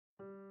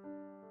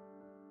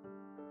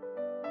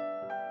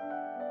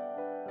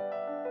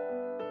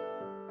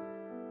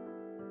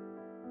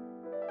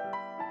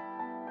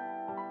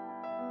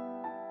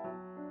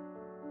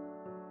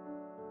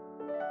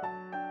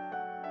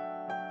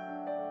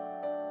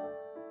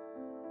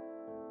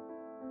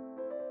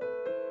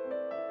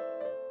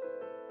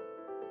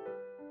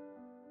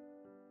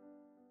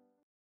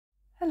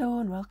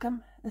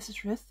welcome. This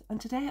is Ruth, and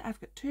today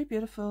I've got two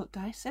beautiful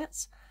die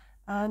sets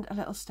and a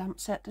little stamp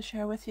set to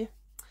share with you.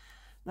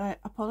 Now,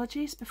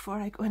 apologies before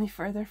I go any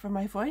further for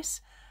my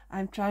voice.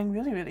 I'm trying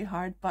really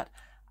hard, but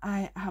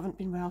I haven't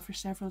been well for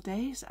several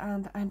days,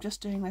 and I'm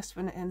just doing this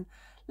one in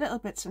little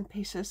bits and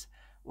pieces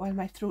while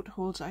my throat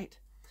holds out,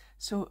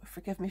 so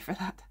forgive me for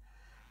that.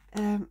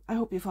 I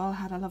hope you've all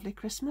had a lovely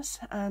Christmas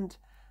and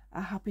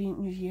a happy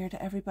new year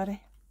to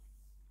everybody.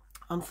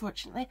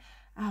 Unfortunately,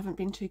 I haven't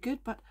been too good,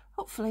 but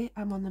hopefully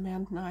I'm on the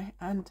mend now,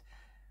 and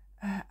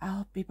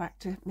I'll be back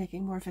to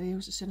making more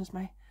videos as soon as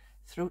my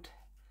throat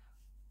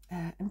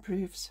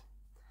improves.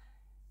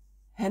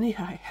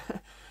 Anyhow,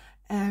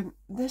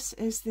 this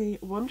is the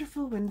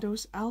Wonderful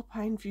Windows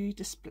Alpine View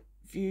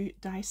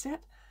die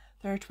set.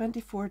 There are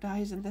 24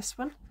 dies in this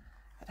one.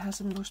 It has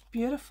the most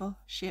beautiful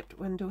shaped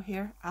window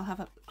here. I'll have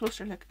a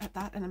closer look at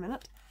that in a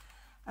minute.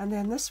 And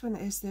then this one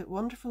is the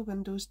Wonderful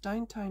Windows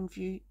Downtown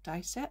View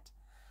die set,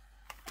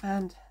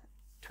 and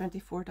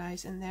 24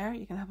 dies in there.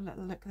 You can have a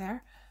little look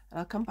there, and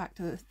I'll come back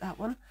to that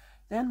one.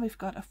 Then we've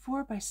got a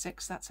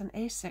 4x6, that's an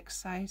A6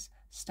 size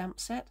stamp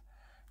set,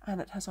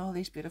 and it has all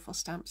these beautiful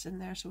stamps in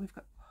there. So we've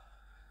got,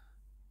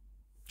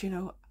 you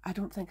know, I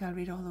don't think I'll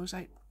read all those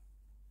out,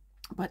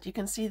 but you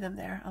can see them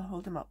there. I'll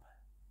hold them up.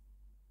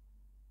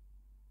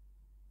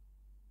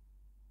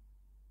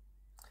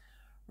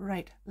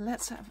 Right,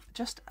 let's have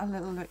just a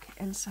little look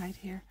inside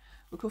here.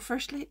 We'll go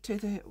firstly to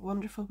the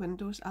Wonderful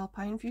Windows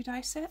Alpine View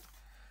die set,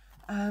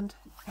 and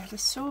it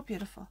is so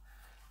beautiful.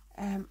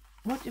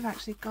 What you've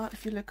actually got,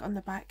 if you look on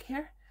the back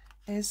here,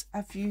 is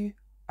a view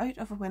out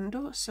of a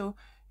window. So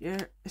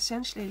you're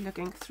essentially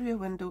looking through a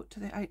window to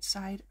the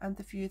outside, and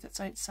the view that's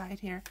outside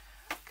here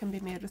can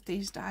be made with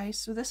these dies.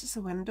 So this is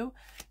the window.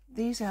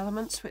 These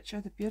elements, which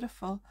are the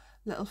beautiful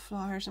little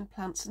flowers and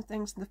plants and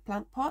things in the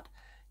plant pot,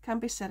 can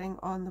be sitting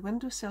on the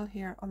windowsill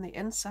here on the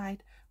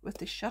inside, with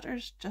the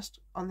shutters just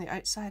on the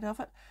outside of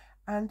it,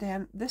 and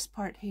then this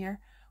part here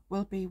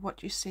will be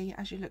what you see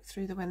as you look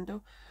through the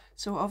window.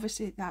 So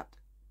obviously that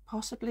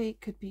possibly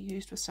could be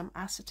used with some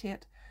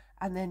acetate,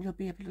 and then you'll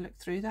be able to look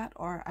through that,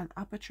 or an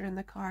aperture in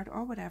the card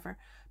or whatever,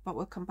 but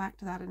we'll come back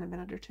to that in a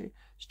minute or two.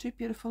 There's two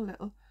beautiful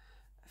little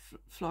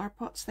flower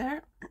pots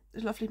there.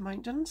 There's lovely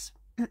mountains.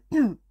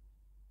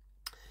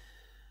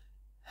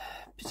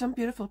 Some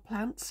beautiful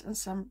plants and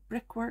some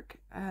brickwork.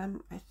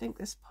 I think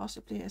this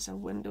possibly is a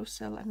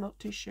windowsill, I'm not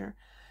too sure,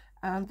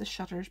 and the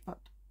shutters, but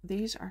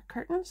these are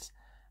curtains,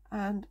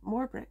 and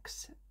more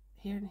bricks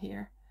here and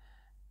here,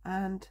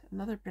 and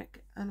another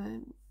brick, and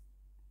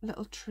a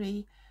little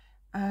tree.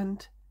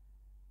 And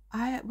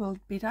I will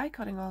be die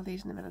cutting all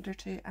these in a minute or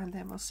two, and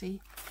then we'll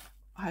see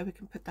how we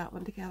can put that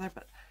one together.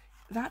 But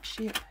that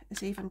shape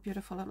is even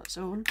beautiful on its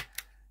own.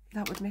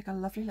 That would make a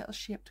lovely little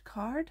shaped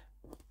card,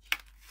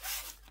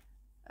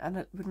 and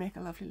it would make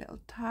a lovely little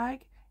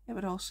tag. It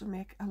would also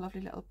make a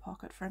lovely little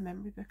pocket for a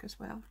memory book as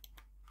well.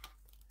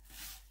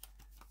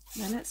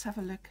 Now let's have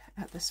a look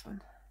at this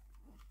one.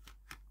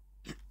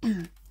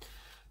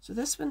 So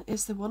this one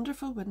is the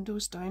Wonderful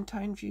Windows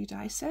Downtown View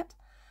die set,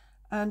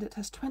 and it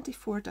has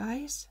 24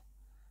 dies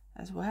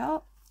as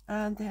well.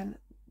 And then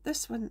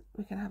this one,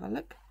 we can have a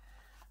look.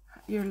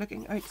 You're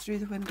looking out through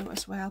the window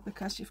as well,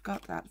 because you've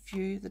got that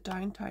view, the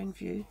downtown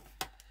view.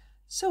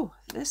 So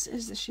this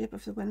is the shape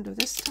of the window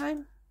this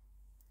time.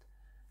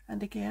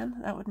 And again,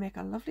 that would make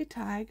a lovely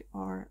tag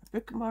or a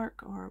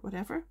bookmark or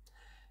whatever.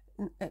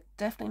 It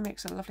definitely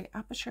makes a lovely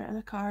aperture in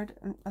a card,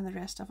 and the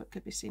rest of it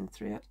could be seen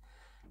through it.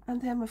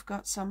 And then we've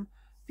got some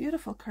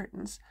beautiful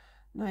curtains.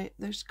 Now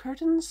there's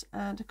curtains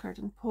and a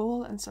curtain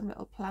pole and some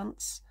little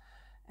plants,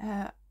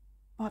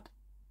 but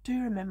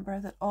do remember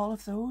that all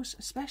of those,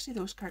 especially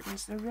those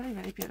curtains, they're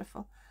really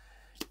beautiful.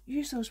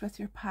 Use those with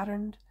your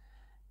patterned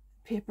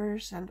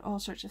papers and all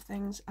sorts of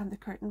things, and the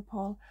curtain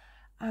pole.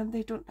 And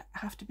they don't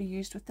have to be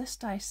used with this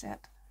die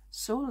set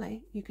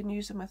solely. You can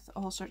use them with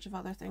all sorts of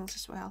other things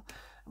as well.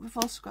 And we've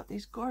also got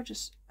these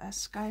gorgeous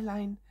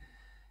skyline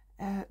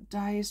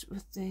dies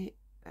with the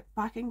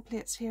backing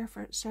plates here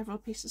for several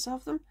pieces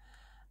of them,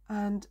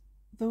 and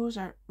those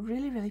are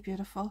really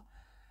beautiful,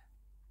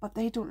 but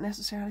they don't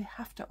necessarily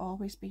have to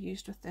always be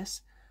used with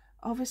this.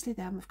 Obviously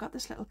then we've got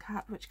this little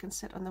cat which can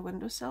sit on the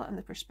windowsill, and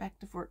the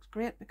perspective works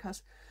great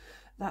because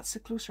that's the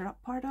closer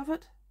up part of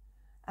it.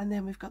 And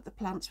then we've got the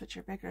plants, which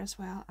are bigger as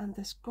well, and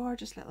this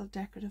gorgeous little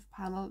decorative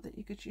panel that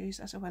you could use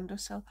as a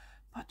windowsill,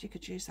 but you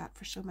could use that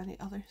for so many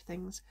other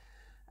things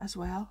as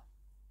well.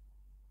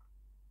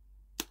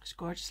 There's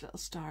gorgeous little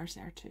stars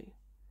there too.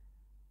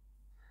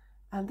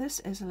 And this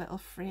is a little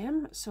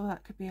frame, so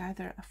that could be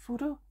either a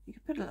photo, you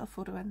could put a little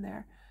photo in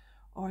there,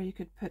 or you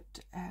could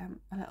put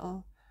a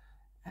little,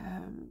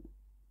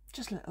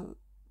 just a little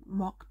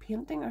mock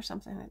painting or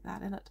something like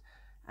that in it.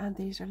 And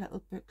these are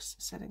little books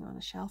sitting on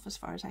a shelf as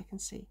far as I can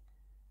see.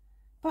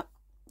 But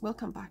we'll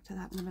come back to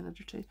that in a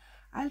minute or two.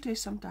 I'll do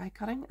some die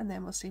cutting, and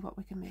then we'll see what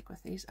we can make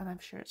with these, and I'm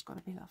sure it's going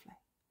to be lovely.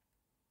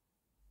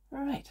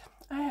 Right,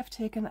 I have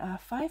taken a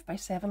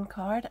 5x7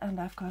 card, and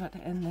I've got it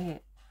in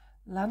the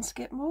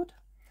landscape mode.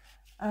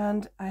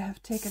 And I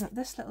have taken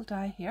this little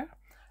die here,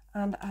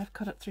 and I've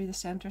cut it through the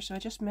centre. So I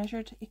just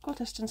measured equal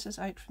distances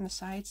out from the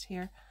sides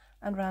here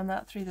and ran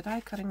that through the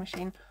die cutting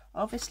machine,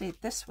 obviously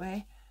this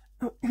way,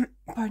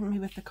 pardon me,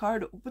 with the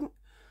card open,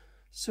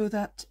 so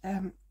that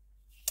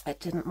it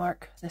didn't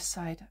mark this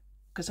side,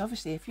 because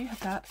obviously if you had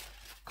that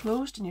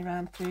closed and you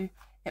ran through,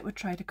 it would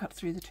try to cut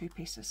through the two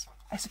pieces.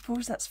 I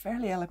suppose that's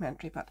fairly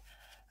elementary, but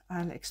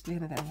I'll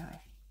explain it anyhow.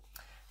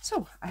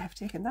 So I have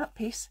taken that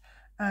piece,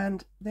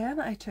 and then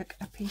I took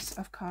a piece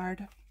of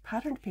card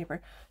patterned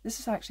paper. This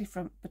is actually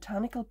from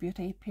Botanical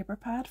Beauty paper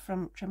pad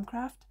from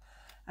Trimcraft,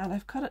 and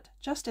I've cut it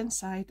just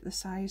inside the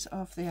size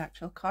of the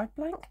actual card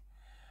blank.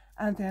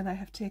 And then I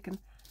have taken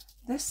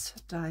this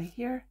die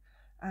here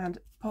and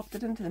popped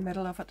it into the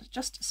middle of it,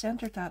 just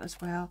centered that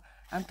as well,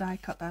 and die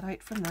cut that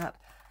out from that.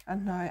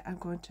 And now I'm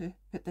going to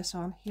put this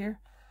on here.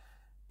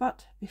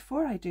 But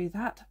before I do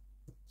that,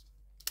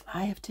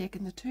 I have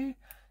taken the two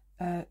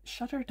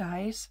shutter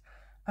dies,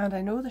 and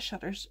I know the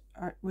shutters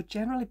would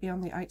generally be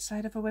on the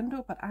outside of a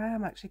window, but I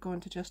am actually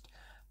going to just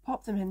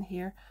pop them in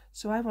here.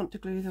 So I want to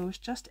glue those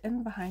just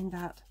in behind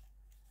that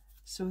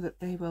so that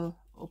they will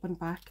open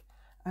back,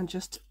 and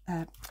just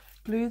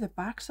glue the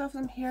backs of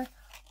them here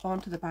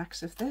onto the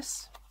backs of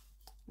this.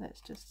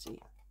 Let's just see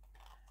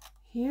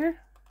here,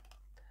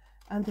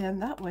 and then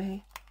that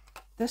way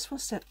this will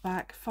sit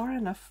back far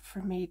enough for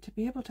me to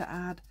be able to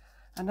add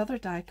another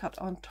die cut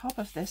on top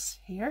of this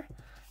here,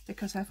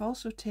 because I've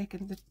also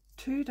taken the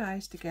two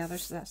dies together,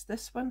 so that's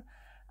this one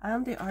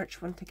and the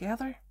arch one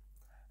together,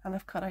 and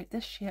I've cut out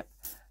this shape,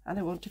 and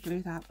I want to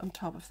glue that on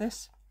top of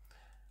this.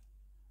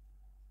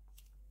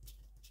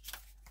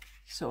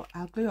 So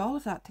I'll glue all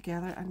of that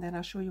together, and then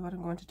I'll show you what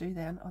I'm going to do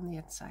then on the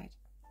inside.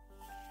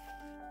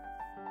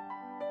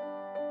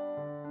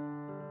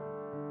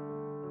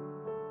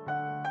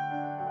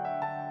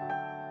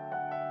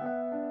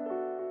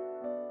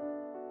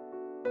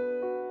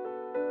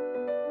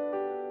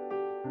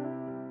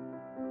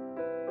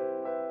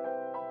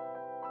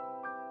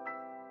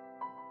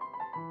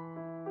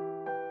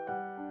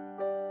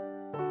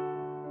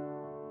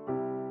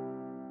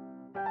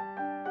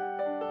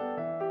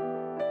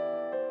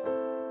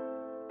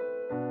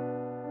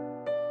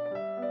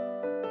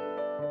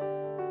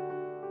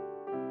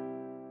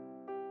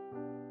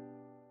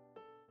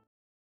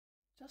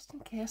 Just in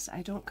case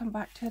I don't come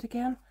back to it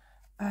again,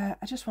 I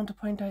just want to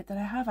point out that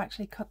I have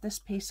actually cut this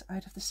piece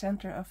out of the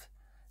centre of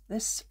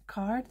this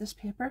card, this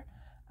paper,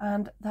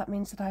 and that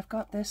means that I've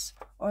got this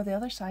or the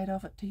other side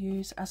of it to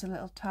use as a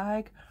little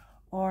tag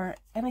or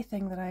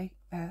anything that I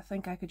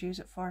think I could use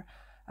it for,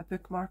 a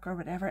bookmark or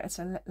whatever. It's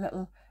a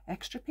little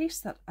extra piece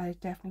that I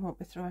definitely won't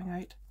be throwing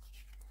out.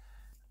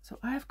 So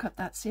I've cut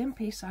that same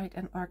piece out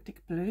in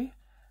Arctic Blue,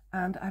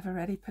 and I've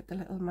already put the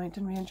little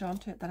mountain range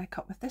onto it that I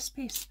cut with this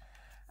piece,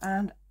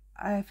 and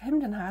I've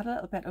hemmed and had a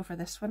little bit over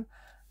this one,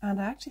 and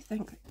I actually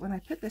think when I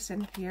put this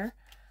in here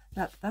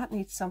that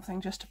needs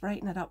something just to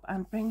brighten it up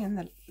and bring in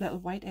the little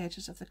white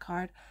edges of the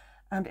card.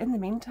 And in the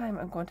meantime,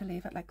 I'm going to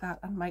leave it like that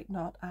and might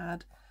not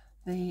add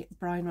the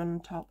brown one on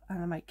top,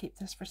 and I might keep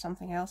this for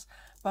something else,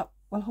 but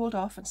we'll hold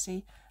off and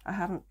see. I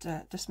haven't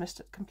dismissed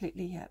it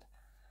completely yet.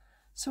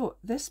 So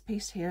this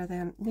piece here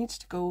then needs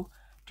to go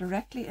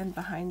directly in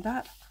behind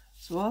that.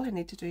 So all I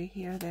need to do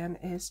here then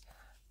is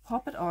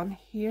pop it on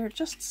here,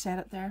 just set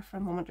it there for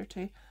a moment or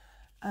two,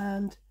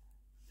 and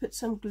put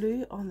some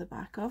glue on the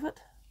back of it.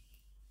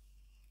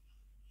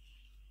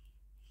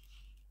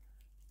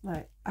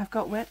 Now I've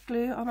got wet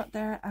glue on it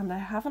there, and I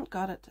haven't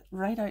got it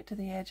right out to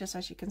the edges,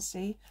 as you can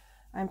see.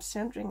 I'm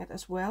centering it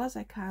as well as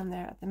I can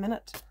there at the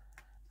minute,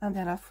 and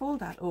then I'll fold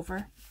that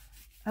over,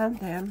 and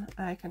then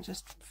I can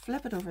just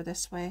flip it over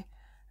this way,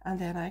 and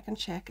then I can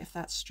check if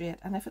that's straight,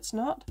 and if it's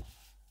not,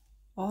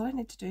 all I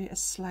need to do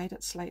is slide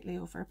it slightly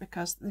over,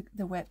 because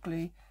the wet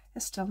glue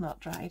is still not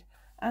dried,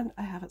 and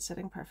I have it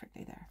sitting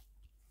perfectly there.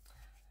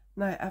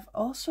 Now I've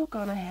also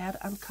gone ahead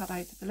and cut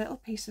out the little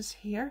pieces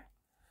here,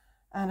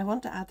 and I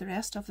want to add the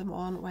rest of them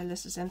on while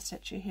this is in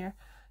situ here.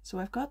 So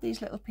I've got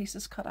these little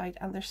pieces cut out,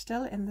 and they're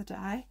still in the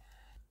die.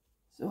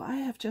 So I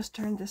have just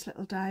turned this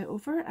little die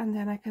over, and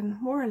then I can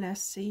more or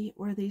less see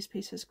where these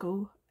pieces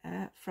go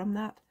from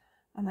that,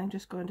 and I'm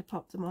just going to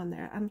pop them on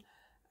there. And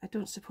I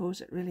don't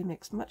suppose it really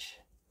makes much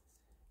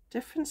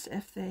difference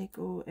if they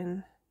go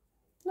in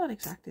not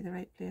exactly the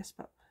right place,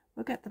 but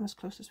we'll get them as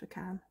close as we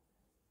can.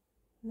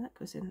 And that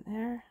goes in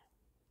there.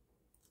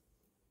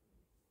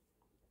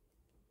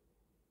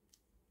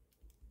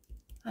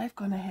 I've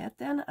gone ahead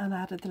then and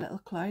added the little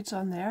clouds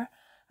on there,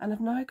 and I've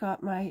now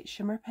got my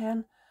shimmer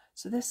pen.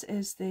 So this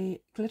is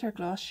the Glitter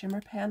Gloss Shimmer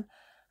Pen,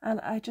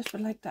 and I just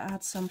would like to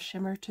add some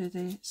shimmer to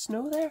the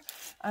snow there,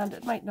 and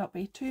it might not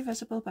be too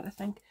visible, but I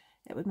think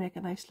it would make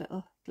a nice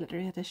little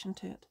glittery addition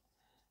to it.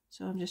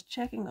 So I'm just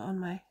checking on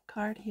my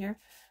card here,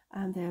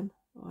 and then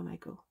on I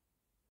go.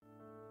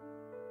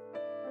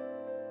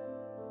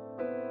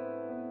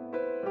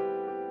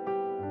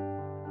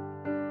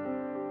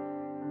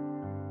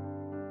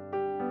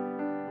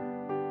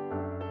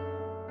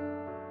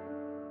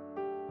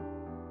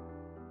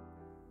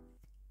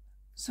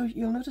 So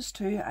you'll notice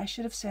too, I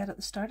should have said at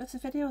the start of the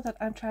video that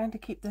I'm trying to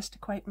keep this to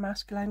quite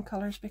masculine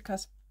colours,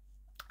 because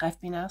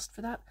I've been asked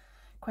for that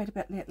quite a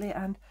bit lately,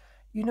 and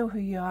you know who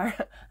you are.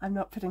 I'm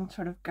not putting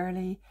sort of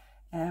girly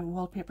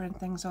wallpaper and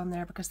things on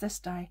there, because this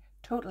die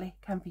totally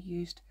can be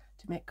used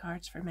to make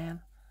cards for men.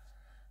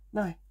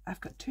 Now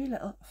I've got two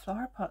little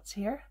flower pots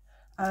here,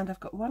 and I've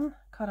got one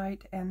cut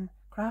out in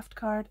craft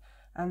card,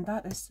 and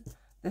that is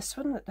this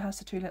one that has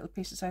the two little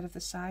pieces out of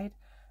the side,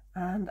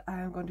 and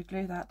I'm going to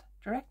glue that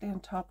directly on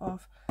top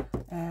of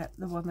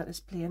the one that is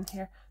plain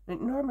here. Now,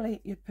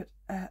 normally you'd put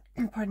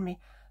pardon me,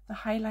 the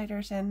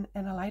highlighters in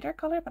a lighter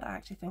colour, but I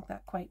actually think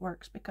that quite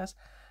works, because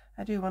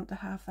I do want to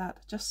have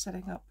that just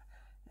sitting up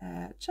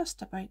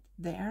just about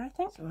there, I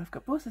think. So I've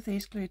got both of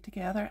these glued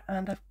together,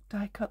 and I've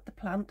die cut the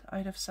plant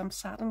out of some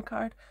satin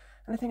card,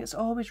 and I think it's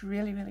always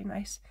really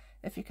nice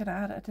if you can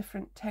add a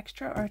different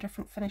texture or a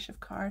different finish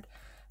of card.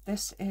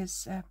 This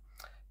is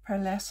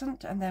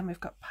pearlescent, and then we've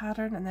got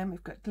pattern, and then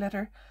we've got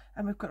glitter,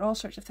 and we've got all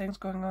sorts of things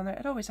going on there.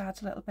 It always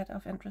adds a little bit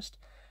of interest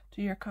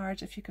to your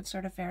cards if you can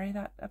sort of vary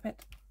that a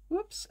bit.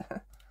 Whoops.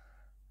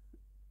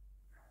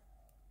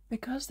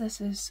 Because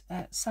this is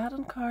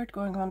satin card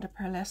going on to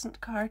pearlescent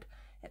card,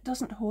 it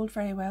doesn't hold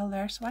very well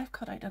there, so I've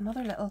cut out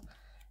another little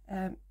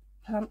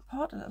plant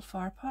pot, a little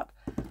flower pot,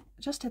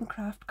 just in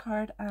craft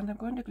card, and I'm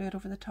going to glue it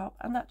over the top,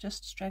 and that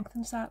just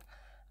strengthens that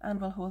and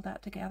will hold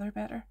that together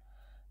better.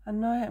 And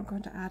now I'm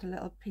going to add a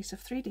little piece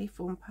of 3D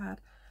foam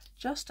pad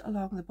just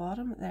along the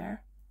bottom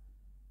there,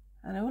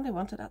 and I only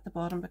want it at the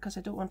bottom because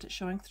I don't want it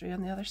showing through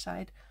on the other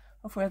side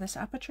of where this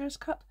aperture is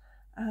cut,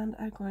 and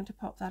I'm going to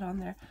pop that on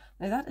there.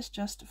 Now that is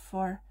just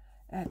for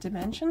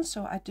dimension,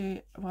 so I do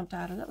want to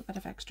add a little bit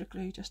of extra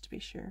glue just to be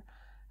sure.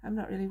 I'm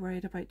not really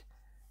worried about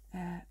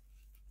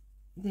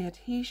the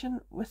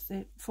adhesion with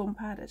the foam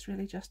pad, it's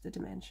really just the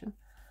dimension,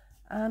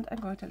 and I'm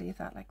going to leave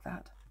that like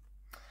that.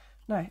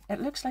 Now it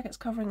looks like it's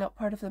covering up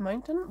part of the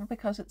mountain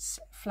because it's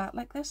flat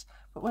like this,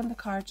 but when the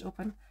card's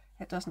open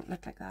it doesn't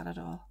look like that at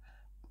all.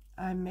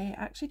 I may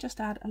actually just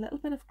add a little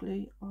bit of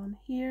glue on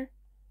here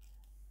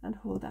and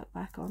hold that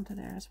back onto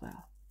there as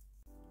well.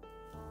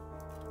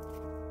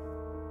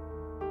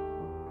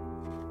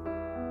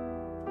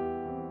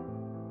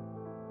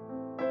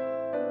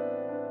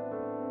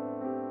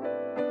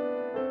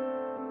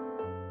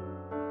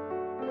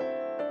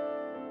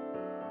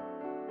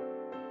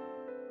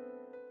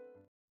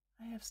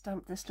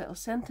 Stamp this little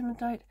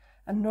sentiment out,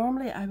 and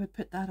normally I would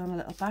put that on a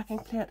little backing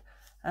plate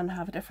and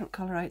have a different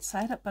colour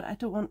outside it, but I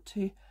don't want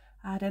to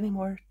add any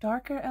more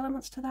darker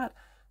elements to that,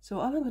 so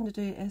all I'm going to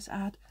do is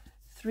add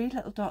 3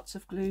 little dots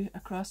of glue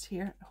across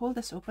here, hold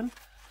this open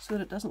so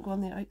that it doesn't go on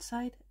the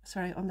outside,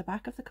 sorry, on the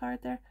back of the card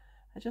there.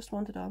 I just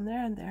want it on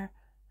there, and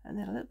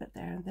then a little bit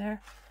there and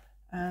there,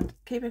 and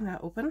keeping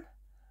that open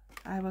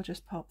I will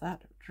just pop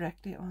that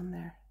directly on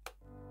there.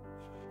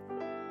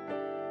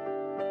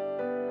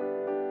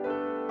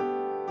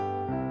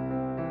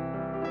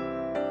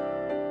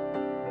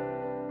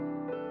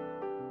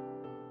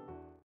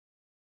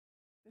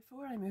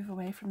 Before I move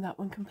away from that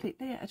one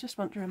completely, I just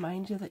want to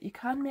remind you that you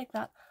can make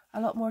that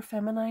a lot more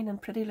feminine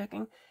and pretty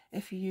looking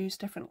if you use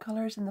different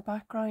colours in the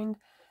background,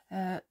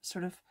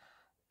 sort of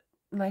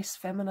nice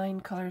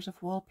feminine colours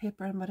of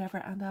wallpaper and whatever,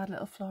 and add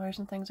little flowers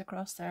and things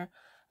across there,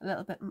 a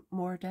little bit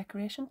more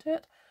decoration to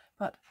it.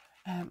 But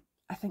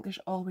I think there's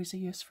always a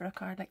use for a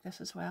card like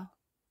this as well.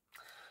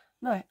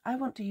 Now I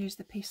want to use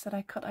the piece that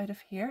I cut out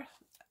of here,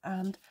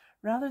 and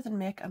rather than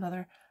make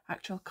another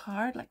actual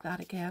card like that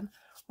again,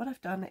 what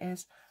I've done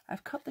is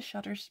I've cut the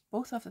shutters,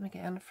 both of them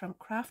again, from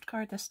craft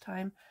card this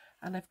time,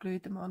 and I've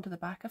glued them onto the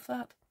back of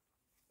that.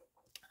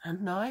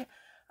 And now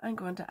I'm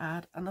going to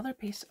add another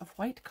piece of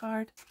white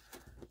card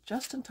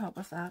just on top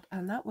of that,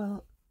 and that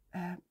will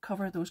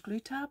cover those glue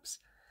tabs.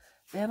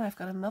 Then I've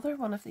got another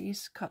one of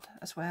these cut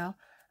as well,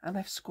 and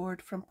I've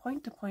scored from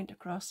point to point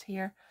across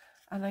here,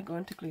 and I'm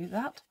going to glue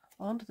that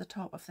onto the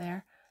top of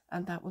there,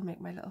 and that will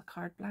make my little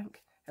card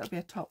blank. It'll be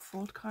a top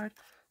fold card.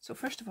 So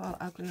first of all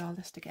I'll glue all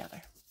this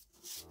together.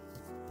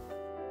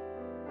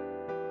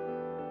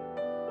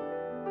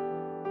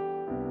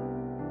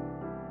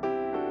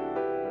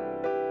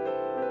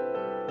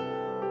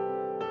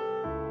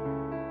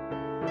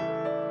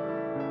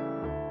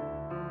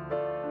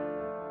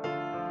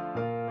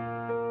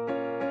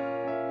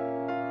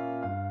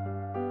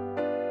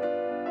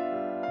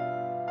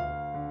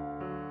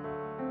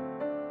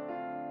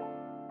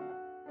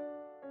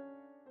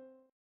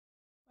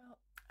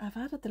 I've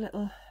added the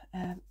little,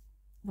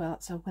 well,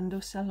 it's a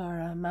windowsill or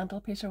a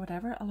mantelpiece or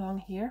whatever along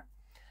here,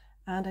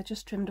 and I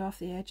just trimmed off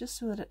the edges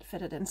so that it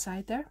fitted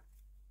inside there.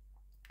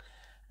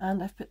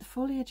 And I've put the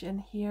foliage in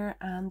here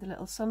and the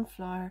little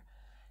sunflower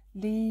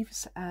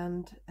leaves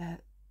and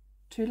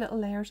 2 little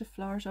layers of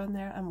flowers on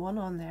there and one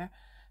on there.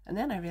 And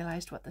then I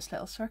realised what this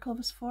little circle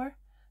was for.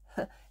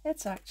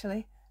 It's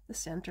actually the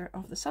centre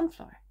of the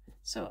sunflower.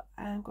 So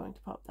I'm going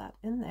to pop that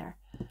in there.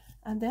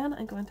 And then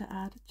I'm going to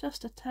add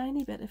just a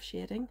tiny bit of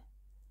shading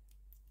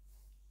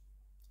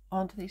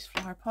onto these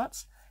flower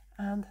pots,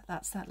 and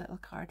that's that little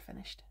card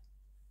finished.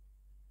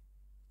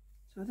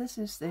 So this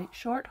is the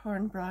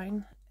shorthorn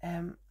brown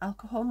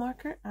alcohol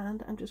marker,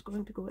 and I'm just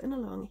going to go in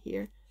along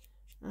here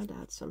and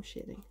add some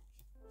shading.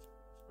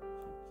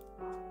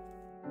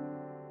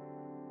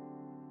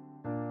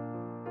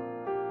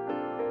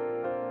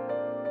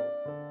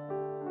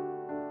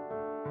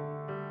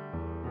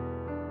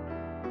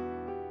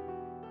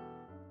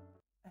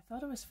 I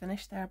thought I was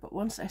finished there, but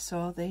once I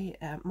saw the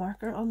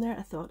marker on there,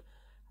 I thought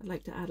I'd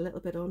like to add a little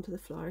bit onto the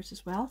flowers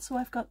as well. So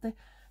I've got the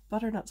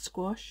butternut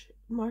squash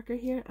marker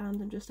here,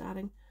 and I'm just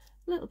adding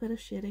a little bit of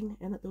shading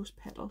in at those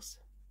petals.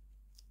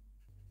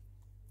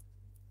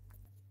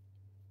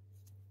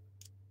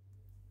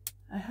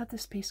 I had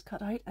this piece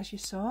cut out, as you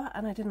saw,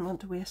 and I didn't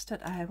want to waste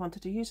it. I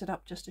wanted to use it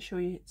up just to show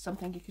you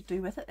something you could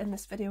do with it in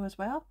this video as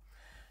well.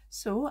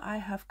 So I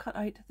have cut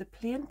out the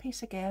plain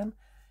piece again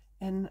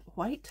in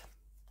white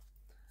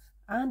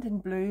and in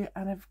blue,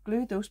 and I've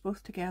glued those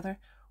both together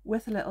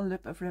with a little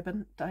loop of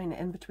ribbon down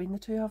in between the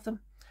two of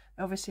them.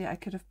 Obviously I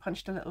could have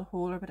punched a little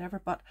hole or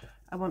whatever, but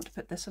I want to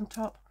put this on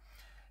top.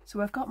 So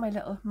I've got my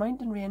little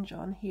mountain range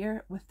on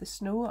here with the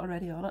snow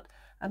already on it,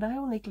 and I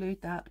only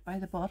glued that by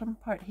the bottom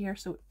part here,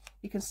 so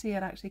you can see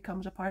it actually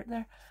comes apart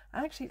there.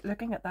 Actually,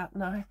 looking at that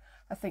now,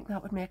 I think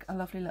that would make a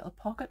lovely little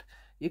pocket.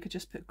 You could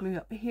just put glue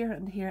up here,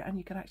 and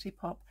you could actually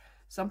pop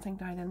something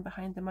down in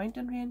behind the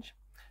mountain range.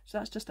 So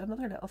that's just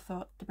another little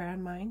thought to bear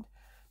in mind.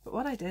 But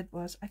what I did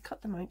was I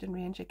cut the mountain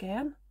range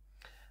again,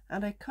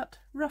 and I cut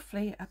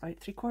roughly about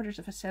 3/4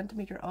 of a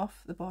centimetre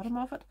off the bottom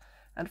of it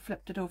and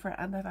flipped it over,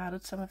 and I've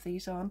added some of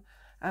these on,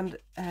 and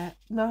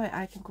now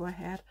I can go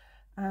ahead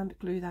and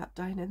glue that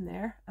down in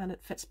there, and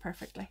it fits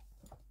perfectly.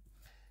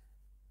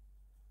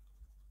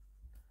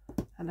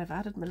 And I've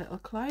added my little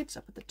clouds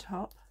up at the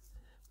top.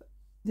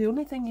 The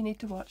only thing you need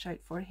to watch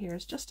out for here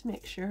is just to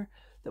make sure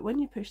that when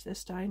you push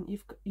this down,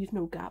 you've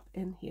no gap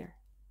in here.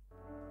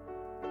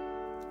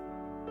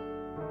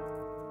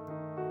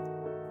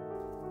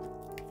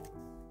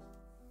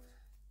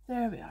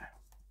 There we are.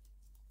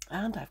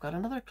 And I've got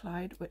another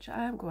cloud which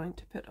I am going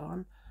to put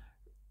on.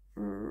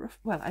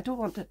 Well, I don't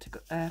want it to go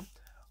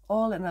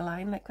all in a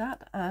line like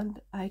that,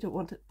 and I don't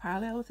want it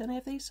parallel with any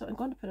of these, so I'm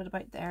going to put it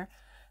about there,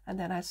 and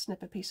then I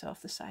snip a piece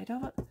off the side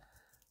of it.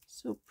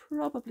 So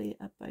probably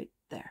about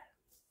there.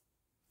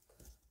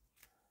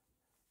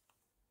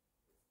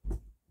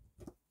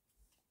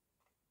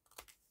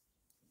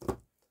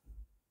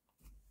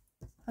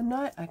 And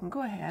now I can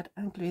go ahead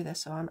and glue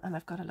this on, and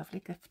I've got a lovely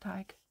gift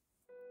tag.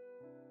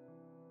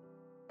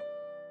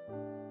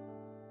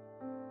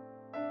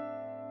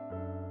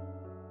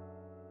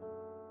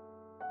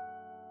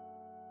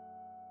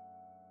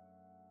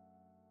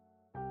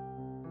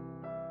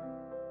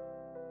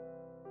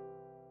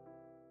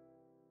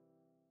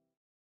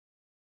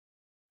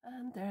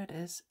 And there it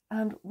is.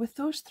 And with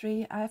those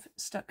three, I've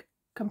stuck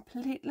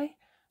completely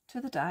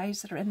to the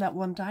dies that are in that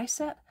one die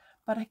set,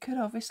 but I could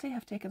obviously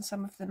have taken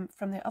some of them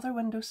from the other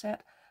window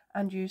set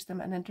and used them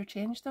and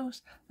interchanged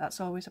those. That's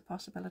always a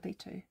possibility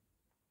too.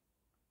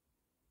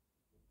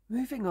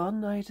 Moving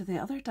on now to the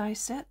other die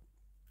set,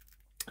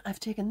 I've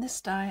taken this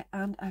die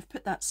and I've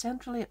put that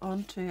centrally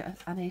onto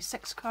an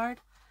A6 card.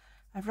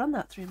 I've run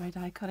that through my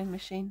die cutting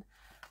machine,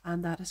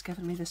 and that has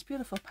given me this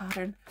beautiful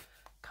pattern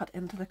cut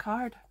into the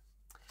card.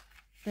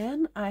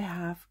 Then I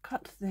have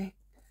cut the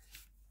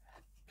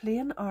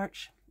plain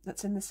arch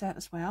that's in the set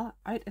as well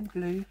out in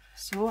glue.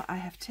 So I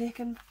have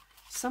taken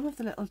some of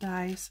the little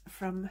dies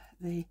from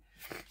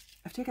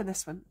I've taken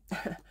this one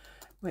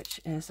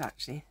which is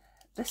actually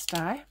this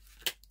die,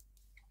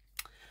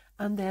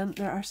 and then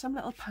there are some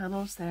little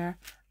panels there,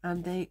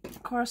 and they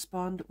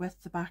correspond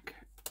with the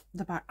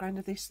background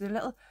of these. So they're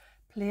little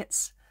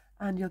plates,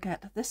 and you'll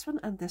get this one,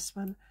 and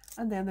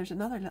then there's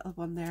another little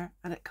one there,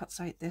 and it cuts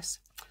out this.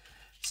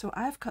 So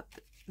I've cut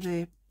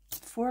the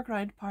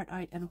foreground part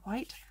out in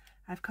white.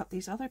 I've cut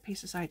these other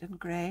pieces out in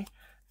grey,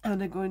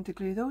 and I'm going to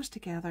glue those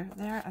together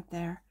there,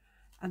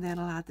 and then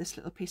I'll add this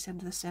little piece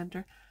into the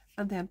centre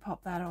and then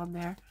pop that on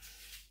there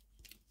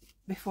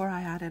before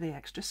I add any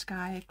extra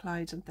sky,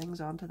 clouds and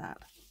things onto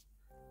that.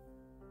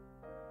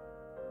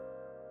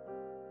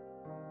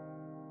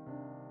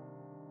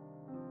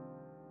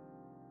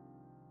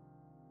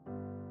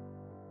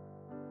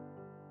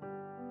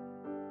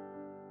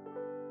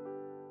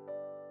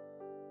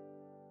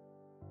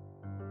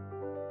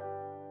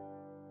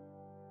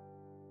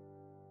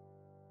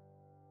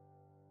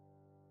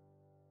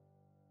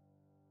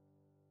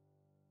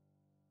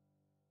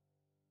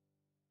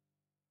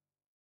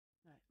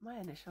 My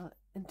initial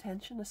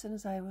intention, as soon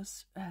as I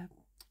was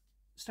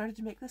started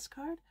to make this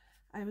card,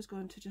 I was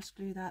going to just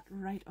glue that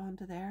right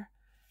onto there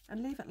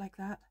and leave it like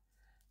that,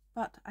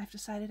 but I've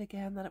decided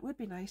again that it would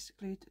be nice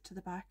glued to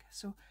the back,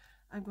 so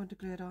I'm going to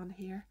glue it on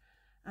here.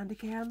 And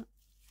again,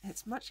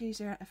 it's much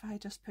easier if I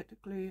just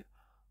put glue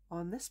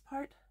on this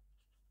part,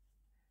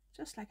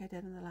 just like I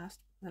did in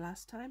the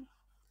last time,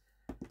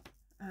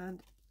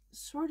 and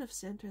sort of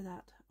center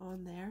that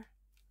on there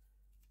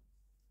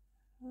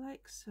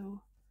like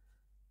so.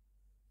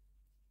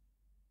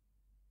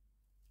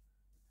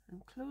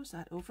 And close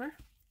that over,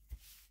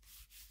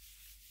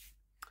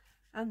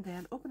 and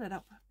then open it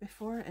up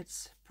before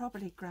it's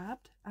properly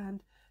grabbed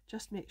and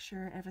just make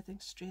sure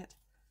everything's straight.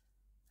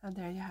 And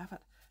there you have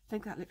it. I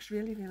think that looks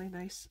really, really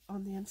nice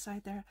on the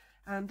inside there.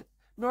 And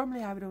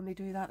normally I would only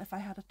do that if I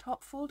had a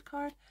top fold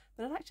card,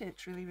 but it actually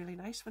looks really, really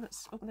nice when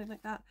it's opening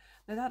like that.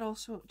 Now that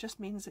also just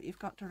means that you've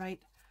got to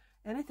write,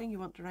 anything you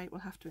want to write will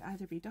have to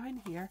either be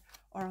down here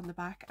or on the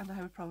back, and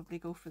I would probably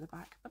go for the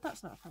back, but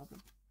that's not a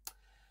problem.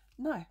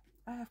 Now,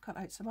 I have cut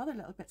out some other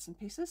little bits and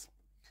pieces.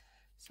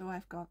 So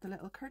I've got the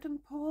little curtain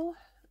pole.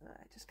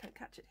 I just can't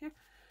catch it here.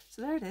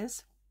 So there it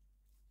is.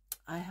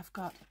 I have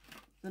got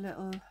the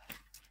little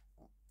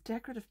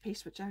decorative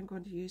piece which I'm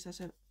going to use as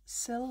a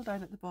sill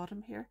down at the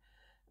bottom here.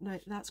 Now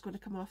that's going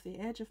to come off the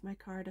edge of my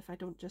card if I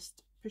don't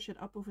just push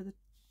it up over the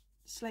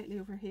slightly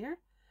over here.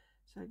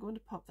 So I'm going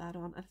to pop that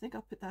on. I think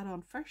I'll put that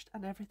on first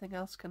and everything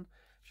else can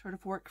sort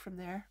of work from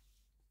there.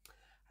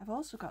 I've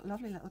also got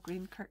lovely little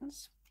green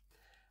curtains,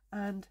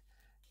 and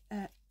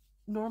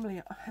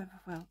normally,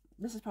 well,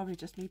 this is probably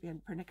just me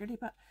being pernickety,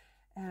 but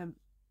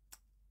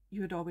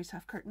you would always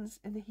have curtains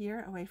in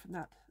here away from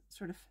that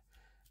sort of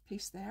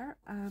piece there,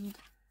 and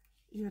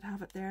you would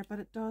have it there, but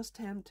it does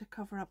tend to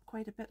cover up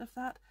quite a bit of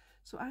that.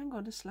 So I'm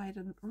going to slide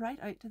in right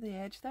out to the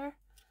edge there,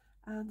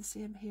 and the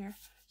same here.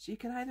 So you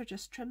can either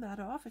just trim that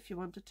off if you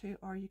wanted to,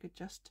 or you could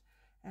just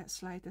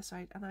slide this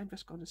out, and I'm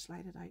just going to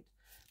slide it out.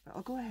 But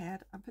I'll go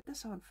ahead and put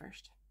this on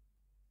first.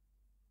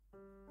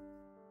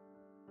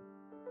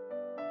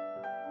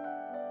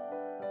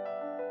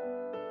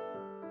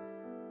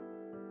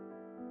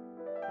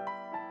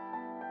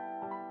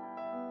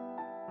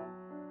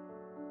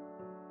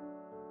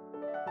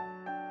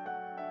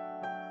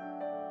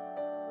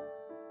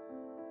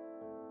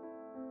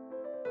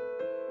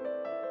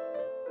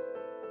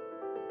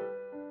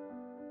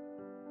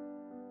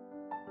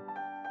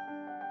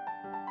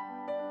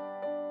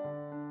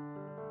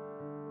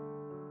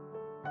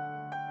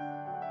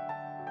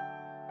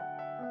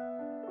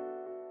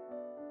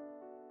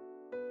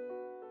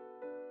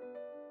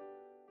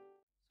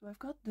 So I've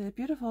got the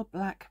beautiful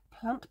black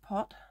plant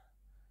pot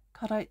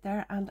cut out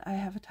there, and I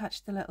have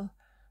attached the little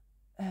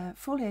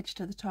foliage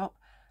to the top,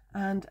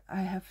 and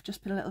I have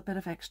just put a little bit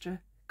of extra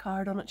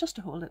card on it just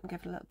to hold it and give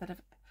it a little bit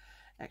of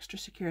extra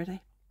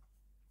security.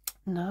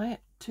 Now,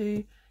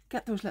 to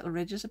get those little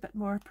ridges a bit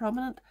more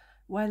prominent,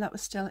 while that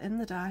was still in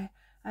the die,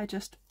 I'll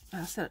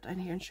set it down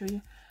here and show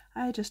you.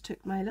 I just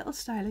took my little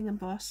styling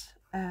embossing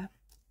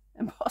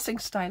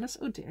stylus,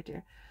 oh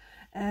dear,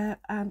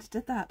 and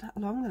did that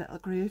along the little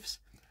grooves,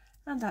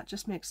 and that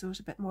just makes those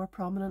a bit more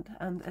prominent,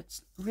 and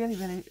it's really,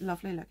 really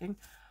lovely looking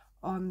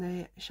on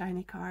the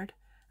shiny card.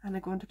 And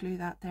I'm going to glue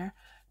that there.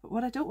 But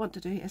what I don't want to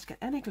do is get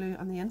any glue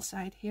on the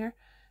inside here,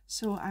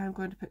 so I'm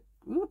going to put,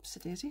 oops,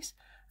 daisies,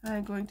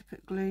 I'm going to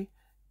put glue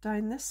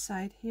down this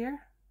side here,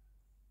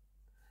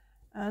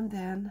 and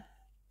then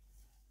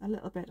a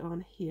little bit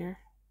on here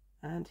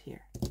and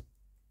here.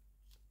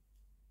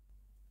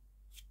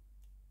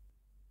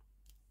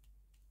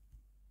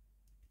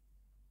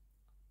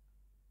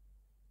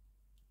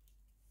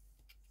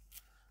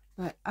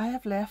 Now, I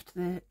have left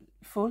the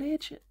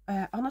foliage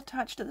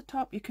unattached at the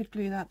top. You could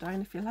glue that down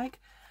if you like,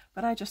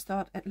 but I just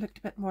thought it looked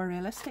a bit more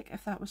realistic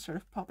if that was sort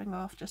of popping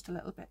off just a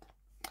little bit.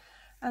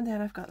 And then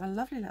I've got a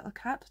lovely little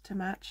cat to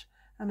match,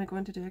 and I'm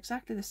going to do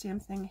exactly the same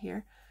thing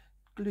here.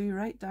 Glue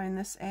right down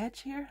this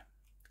edge here,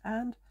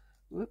 and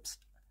whoops,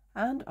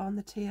 and on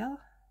the tail,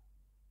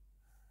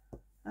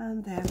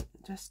 and then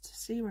just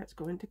see where it's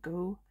going to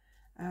go,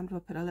 and we'll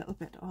put a little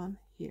bit on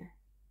here.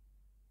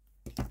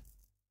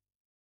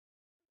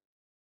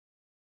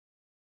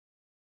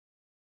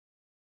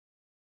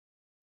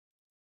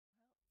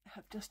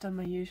 I've just done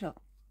my usual.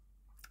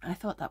 I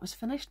thought that was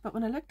finished, but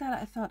when I looked at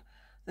it, I thought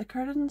the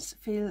curtains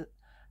feel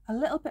a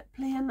little bit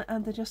plain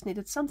and they just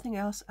needed something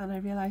else, and I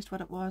realised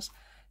what it was.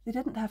 They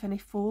didn't have any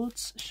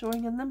folds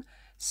showing in them,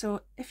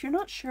 so if you're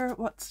not sure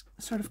what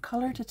sort of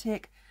colour to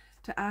take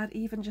to add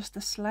even just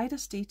the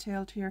slightest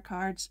detail to your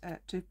cards,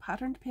 to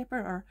patterned paper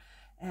or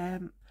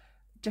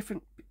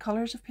different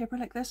colours of paper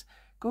like this,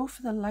 go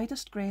for the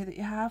lightest grey that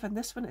you have, and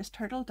this one is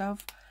Turtle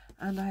Dove,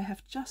 and I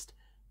have just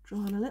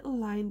drawn a little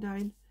line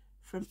down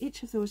from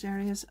each of those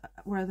areas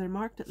where they're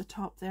marked at the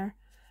top there,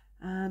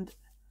 and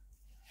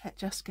it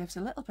just gives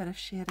a little bit of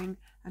shading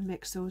and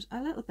makes those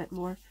a little bit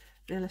more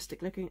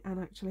realistic looking. And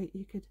actually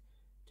you could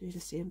do the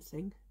same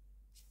thing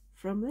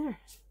from there.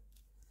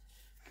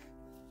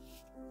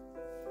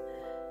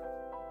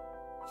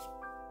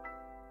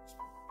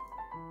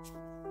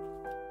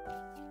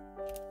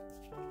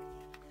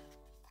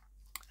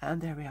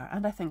 And there we are,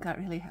 and I think that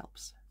really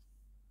helps.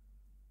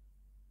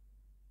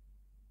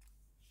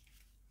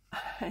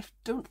 I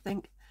don't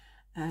think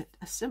a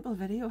simple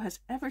video has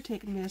ever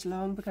taken me as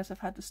long, because I've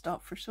had to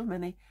stop for so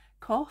many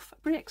cough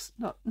breaks,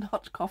 not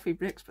coffee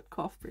breaks, but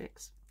cough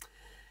breaks.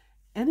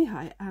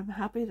 Anyhow, I'm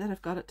happy that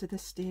I've got it to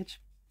this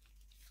stage.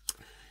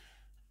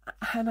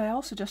 And I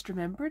also just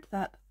remembered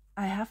that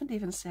I haven't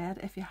even said,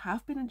 if you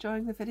have been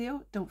enjoying the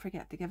video, don't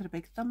forget to give it a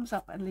big thumbs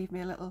up and leave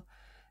me a little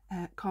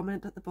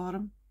comment at the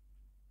bottom.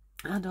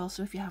 And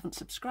also, if you haven't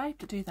subscribed,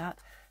 to do that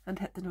and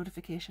hit the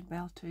notification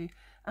bell too.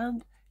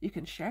 And you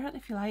can share it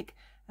if you like.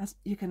 as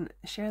you can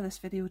share this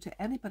video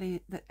to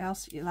anybody that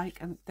else you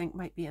like and think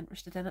might be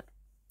interested in it.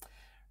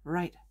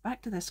 Right,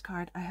 back to this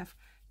card. I have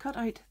cut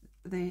out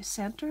the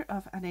centre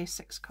of an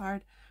A6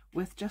 card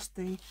with just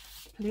the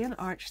plain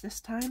arch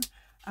this time,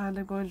 and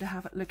I'm going to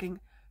have it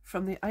looking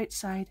from the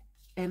outside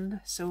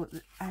in. So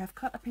I have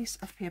cut a piece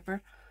of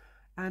paper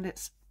and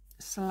it's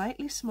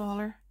slightly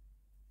smaller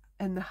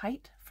in the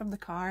height from the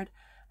card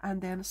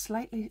and then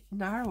slightly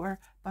narrower,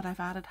 but I've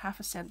added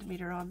 0.5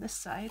 centimetre on this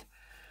side,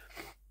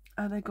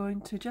 and I'm going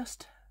to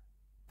just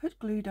put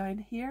glue down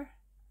here.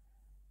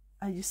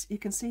 And you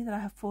can see that I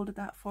have folded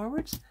that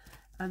forwards,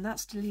 and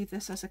that's to leave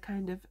this as a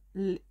kind of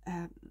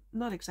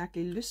not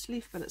exactly loose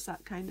leaf, but it's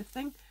that kind of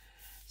thing.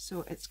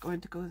 So it's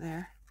going to go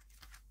there.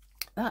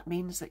 That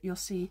means that you'll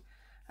see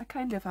a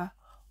kind of a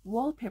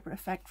wallpaper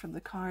effect from the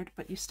card,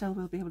 but you still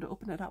will be able to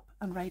open it up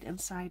and write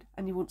inside,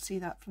 and you won't see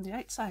that from the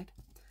outside.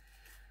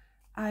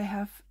 I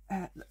have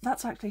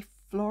that's actually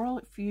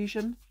Floral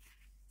Fusion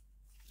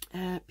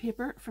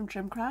paper from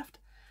Trimcraft,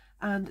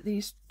 and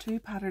these two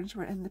patterns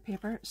were in the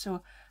paper,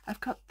 so I've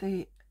cut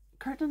the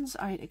curtains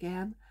out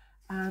again,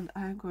 and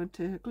I'm going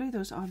to glue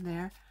those on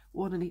there,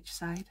 one on each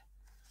side,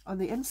 on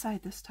the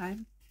inside this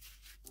time.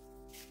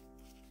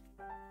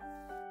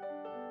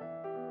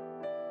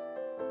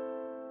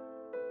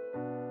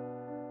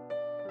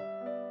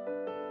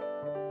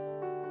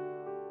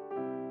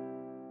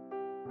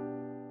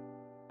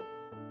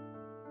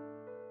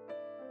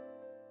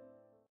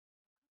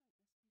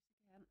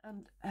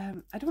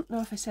 And I don't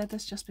know if I said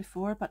this just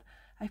before, but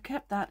I've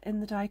kept that in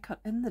the die cut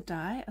in the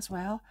die as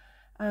well,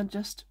 and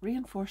just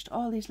reinforced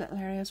all these little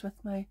areas with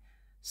my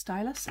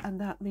stylus,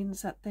 and that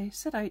means that they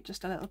sit out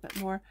just a little bit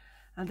more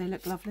and they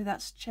look lovely.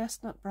 That's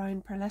Chestnut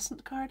Brown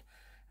Pearlescent card,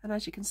 and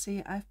as you can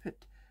see I've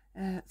put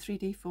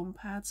 3D foam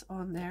pads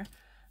on there,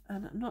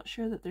 and I'm not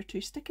sure that they're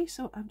too sticky,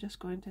 so I'm just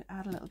going to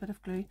add a little bit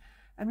of glue.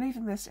 I'm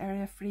leaving this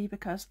area free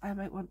because I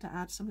might want to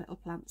add some little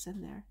plants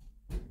in there.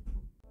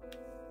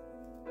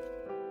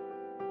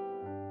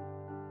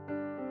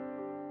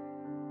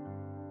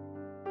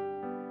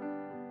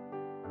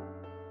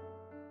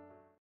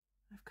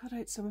 Cut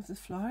out some of the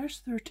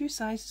flowers. There are two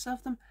sizes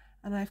of them,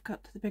 and I've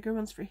cut the bigger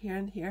ones for here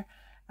and here,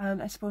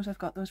 and I suppose I've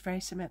got those very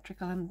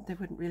symmetrical and they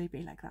wouldn't really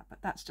be like that, but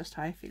that's just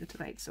how I feel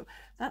tonight, so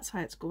that's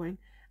how it's going.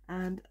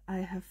 And I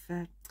have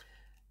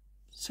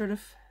sort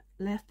of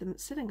left them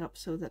sitting up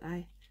so that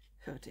I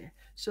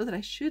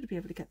should be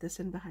able to get this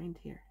in behind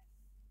here.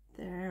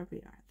 There we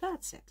are,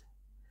 that's it.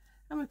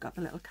 And we've got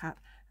the little cat,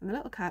 and the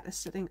little cat is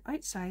sitting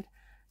outside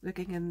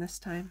looking in this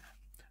time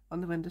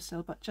on the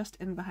windowsill, but just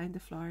in behind the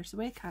flowers, the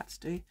way cats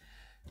do.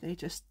 They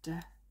just,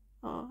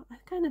 oh, I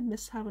kind of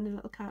miss having a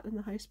little cat in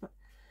the house, but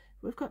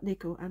we've got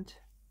Nico and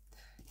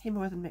he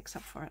more than makes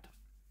up for it.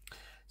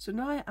 So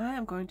now I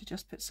am going to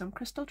just put some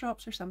crystal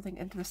drops or something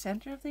into the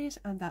centre of these,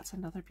 and that's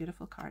another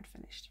beautiful card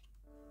finished.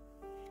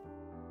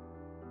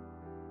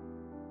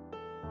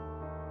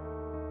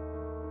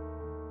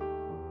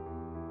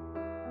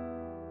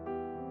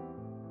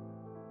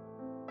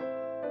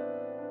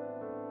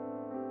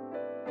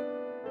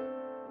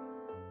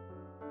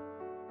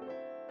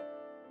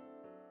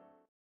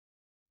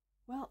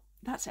 Well,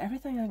 that's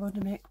everything I'm going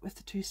to make with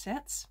the two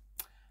sets,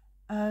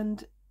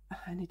 and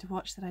I need to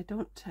watch that I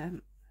don't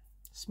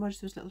smudge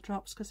those little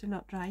drops because they're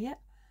not dry yet.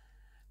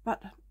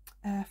 But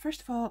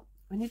first of all,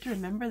 we need to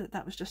remember that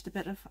that was just a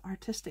bit of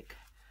artistic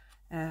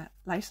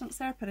license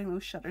there, putting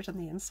those shutters on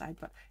the inside,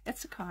 but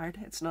it's a card.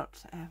 It's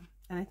not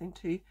anything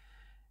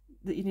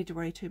that you need to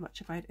worry too much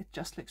about. It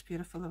just looks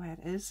beautiful the way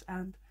it is,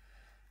 and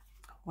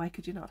why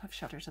could you not have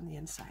shutters on the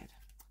inside?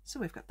 So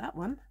we've got that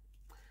one,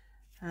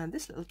 and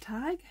this little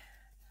tag,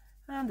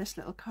 and this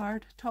little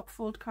card, top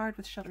fold card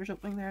with shutters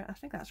opening there. I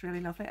think that's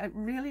really lovely. I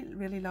really,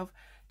 really love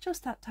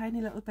just that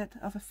tiny little bit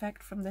of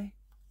effect from the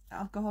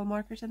alcohol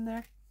markers in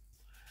there.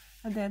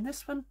 And then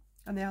this one,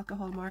 and the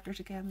alcohol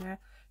markers again there.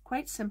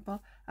 Quite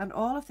simple, and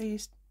all of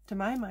these, to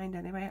my mind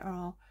anyway, are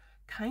all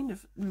kind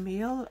of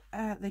male.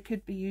 They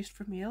could be used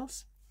for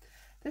males.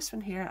 This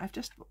one here, I've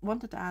just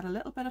wanted to add a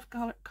little bit of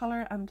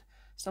colour and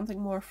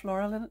something more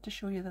floral in it to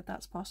show you that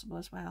that's possible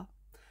as well.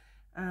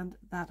 And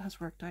that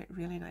has worked out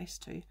really nice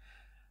too.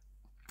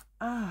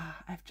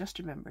 Ah, I've just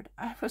remembered.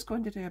 I was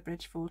going to do a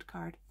bridge fold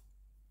card,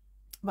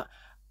 but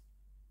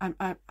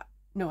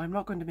no, I'm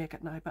not going to make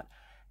it now, but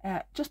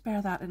just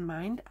bear that in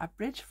mind. A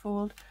bridge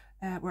fold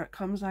where it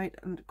comes out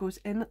and goes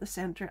in at the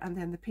centre, and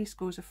then the piece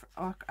goes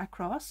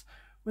across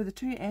where the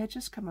two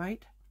edges come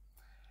out.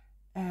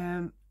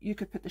 You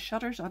could put the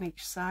shutters on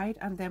each side,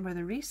 and then where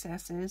the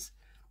recess is,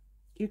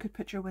 you could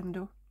put your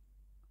window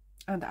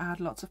and add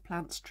lots of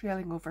plants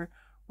trailing over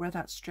where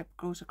that strip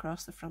goes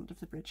across the front of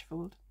the bridge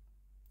fold.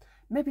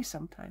 Maybe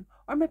sometime,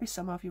 or maybe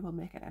some of you will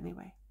make it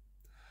anyway.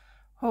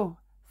 Oh,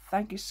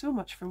 thank you so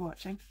much for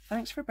watching.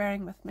 Thanks for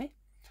bearing with me.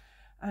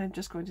 I'm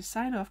just going to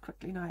sign off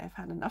quickly now. I've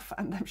had enough,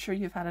 and I'm sure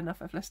you've had enough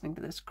of listening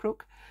to this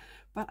croak,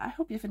 but I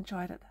hope you've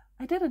enjoyed it.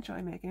 I did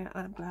enjoy making it,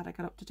 and I'm glad I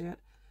got up to do it.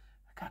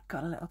 I've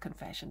got a little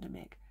confession to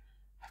make.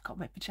 I've got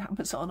my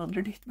pyjamas on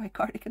underneath my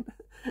cardigan,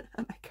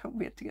 and I can't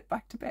wait to get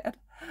back to bed.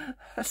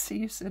 I'll see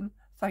you soon.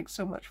 Thanks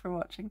so much for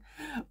watching.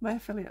 My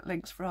affiliate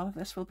links for all of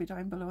this will be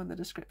down below in the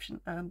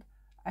description, and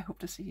I hope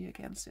to see you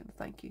again soon.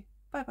 Thank you.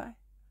 Bye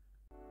bye.